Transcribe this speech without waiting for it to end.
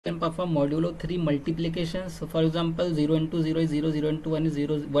can perform modulo 3 multiplications. So for example, 0 into 0 is 0, 0 into 1 is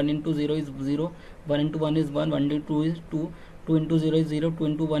 0, 1 into 0 is 0, 1 into 1 is 1, 1 into 2 is 2, 2 into 0 is 0, 2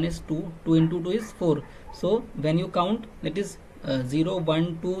 into 1 is 2, 2 into 2 is 4. So when you count, that is 0,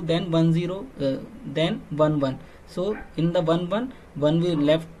 1, 2, then 1, 0, then 1, 1. So in the 1, 1, 1 will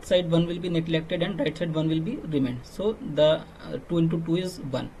left side 1 will be neglected and right side 1 will be remain. So the 2 into 2 is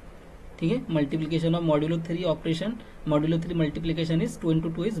 1. ठीक है, multiplication of modulo 3 operation, modulo 3 multiplication is 2 into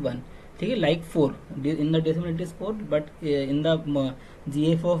 2 is 1. ठीक है, like 4 in the decimal it is 4, but in the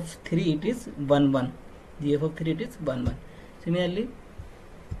GF of 3 it is 1 1. GF of 3 it is 1 1. Similarly,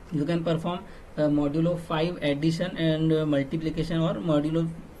 you can perform modulo 5 addition and multiplication or modulo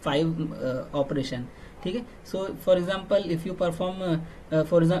 5 operation. ठीक है, so for example, if you perform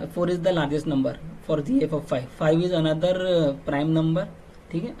for example 4 is the largest number for GF of 5, 5 is another prime number.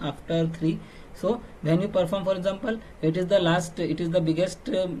 ठीक है, after 3. So when you perform, for example, it is the last, it is the biggest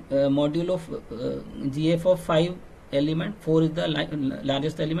module of GF of 5 element, 4 is the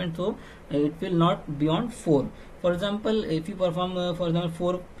largest element, so it will not beyond 4. For example, if you perform for example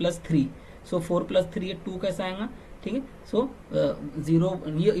 4 + 3, सो 4 + 3 2 कैसा आएगा? ठीक है, सो 0,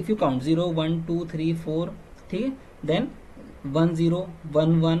 if you count 0 1 2 3 4, ठीक है, then 1 0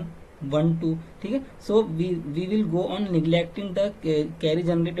 1 1 1 2, ठीक है. So we will go on neglecting the carry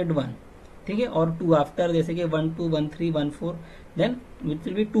generated 1, ठीक है, और 2 आफ्टर, जैसे कि 1 2 1 3 1 4, देन इट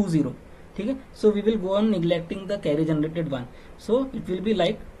विल बी 2 0, ठीक है. So we will go on neglecting the carry generated 1, so it will be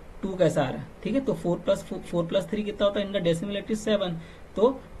like 2 कैसा आ रहा है? ठीक है, तो 4 + 3 कितना होता है? In the decimal it is 7. तो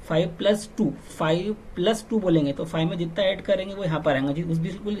 5 + 2, 5 + 2 बोलेंगे तो 5 में जितना ऐड करेंगे वो यहाँ पर आएगा, उस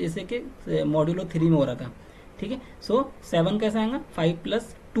बिल्कुल जैसे कि मॉड्यूलो 3 में हो रहा था. ठीक है, सो 7 कैसा आएगा? 5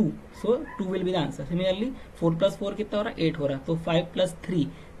 + 2, सो 2 will be the answer. Similarly 4 + 4 कितना हो रहा है? 8 हो रहा है, तो 5 + 3,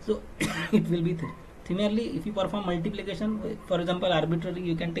 so it will be 3. Similarly, if you perform multiplication, for example, arbitrary,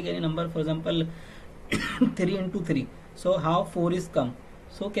 you can take any number, for example 3 into 3, so how 4 is come?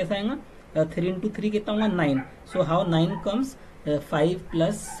 So कैसा आएगा? 3 into 3 कितना होगा? 9. So how 9 comes? 5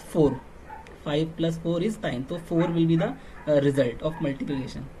 + 4, 5 + 4 is 9, तो 4 will be the result of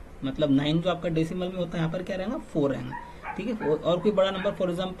multiplication. मतलब 9 जो आपका decimal में होता है, यहाँ पर क्या रहेगा? 4 रहेगा. ठीक है, और कोई बड़ा number, for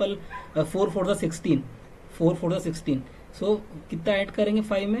example 4 4 the 16, 4 4 the 16, सो कितना ऐड करेंगे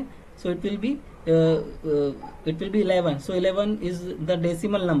 5 में? So it will be 11. So 11 is the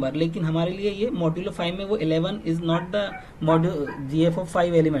decimal number, लेकिन हमारे लिए ये मॉड्यूलो 5 में वो 11 is not the module GF of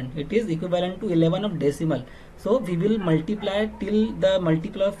 5 element, it is equivalent to 11 of decimal. So we will multiply till the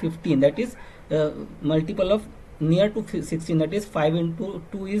multiple of 15, that is multiple of near to 16, that is 5 into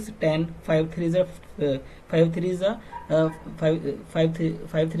 2 is 10, 5 3 is a 5 3 is a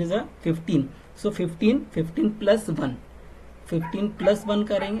 5 3 is a 15. So 15 plus 1, 15 plus 1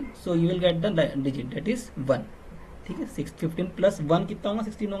 करेंगे, so you will get the digit, that is 1. ठीक है, 15 plus 1 कितना होगा?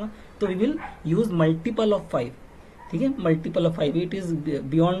 16 होगा. तो we will use multiple of 5. ठीक है, multiple of 5, it is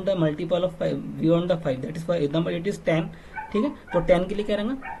beyond the multiple of 5, beyond the 5, that is for example it is 10. ठीक है, तो 10 के लिए क्या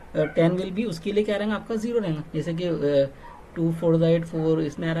रहेगा? 10 विल बी, उसके लिए क्या रहेगा? आपका 0 रहेगा, जैसे कि 2 4 द 8 4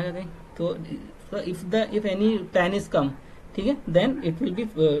 इसमें आ रहा है कहीं. तो इफ एनी 10 इज कम, ठीक है, देन इट विल बी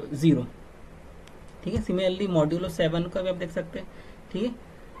 0. ठीक है, सिमिलरली मॉड्यूलो 7 का भी आप देख सकते हैं. ठीक है,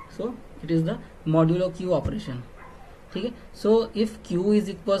 so it is the modulo Q operation. ठीक है, so if Q is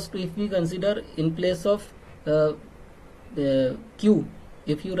equals to, if we consider in place of Q,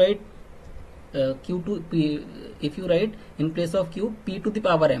 if you write Q to P, if you write in place of Q P to the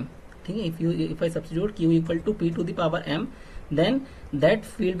power m, ठीक है, if I substitute Q equal to P to the power m, then that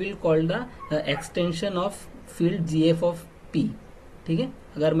field will call the extension of field GF of P. ठीक है,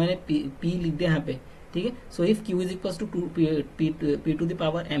 अगर मैंने P लिख दिया यहाँ पे, ठीक है, so if Q is equals to P to the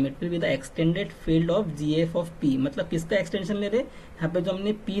power m, it will be the extended field of GF of P. मतलब किसका एक्सटेंशन ले रहे? यहाँ पे जो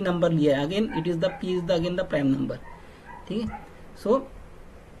हमने P नंबर लिया है, again it is the P is the again the prime number. ठीक है, सो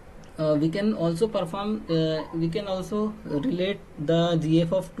we can also perform, we can also relate the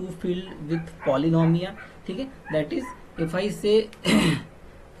GF of 2 field with polynomial. ठीक है, that is if I say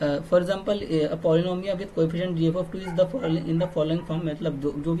for example a polynomial with coefficient GF of 2 is the in the following form. मतलब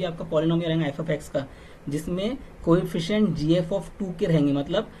जो भी आपका polynomial रहेगा f of x का, जिसमें coefficient GF of 2 के रहेंगे,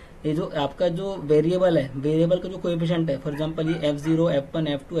 मतलब ये जो आपका जो वेरिएबल है, वेरिएबल का जो कोएफिशिएंट है, फॉर एग्जांपल ये f0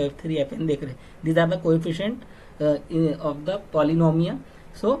 f1 f2 f3 fn देख रहे हैं, these are the coefficient of the polynomial.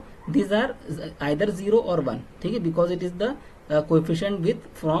 So these are either 0 or 1, ठीक है, because it is the coefficient with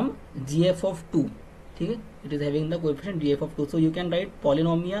from GF of 2. ठीक है, it is having the coefficient GF of 2, so you can write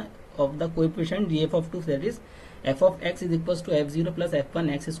polynomial of the coefficient GF of 2, that is f of x is equals to f0 plus f1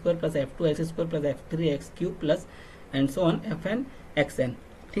 x square plus f2 x square plus f3 x cube plus and so on fn xn.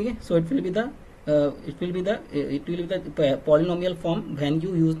 ठीक है, so it will be the it will be the polynomial form when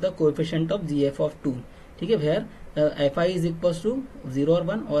you use the coefficient of gf of 2. ठीक है, where fi is equals to 0 or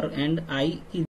 1 or and I is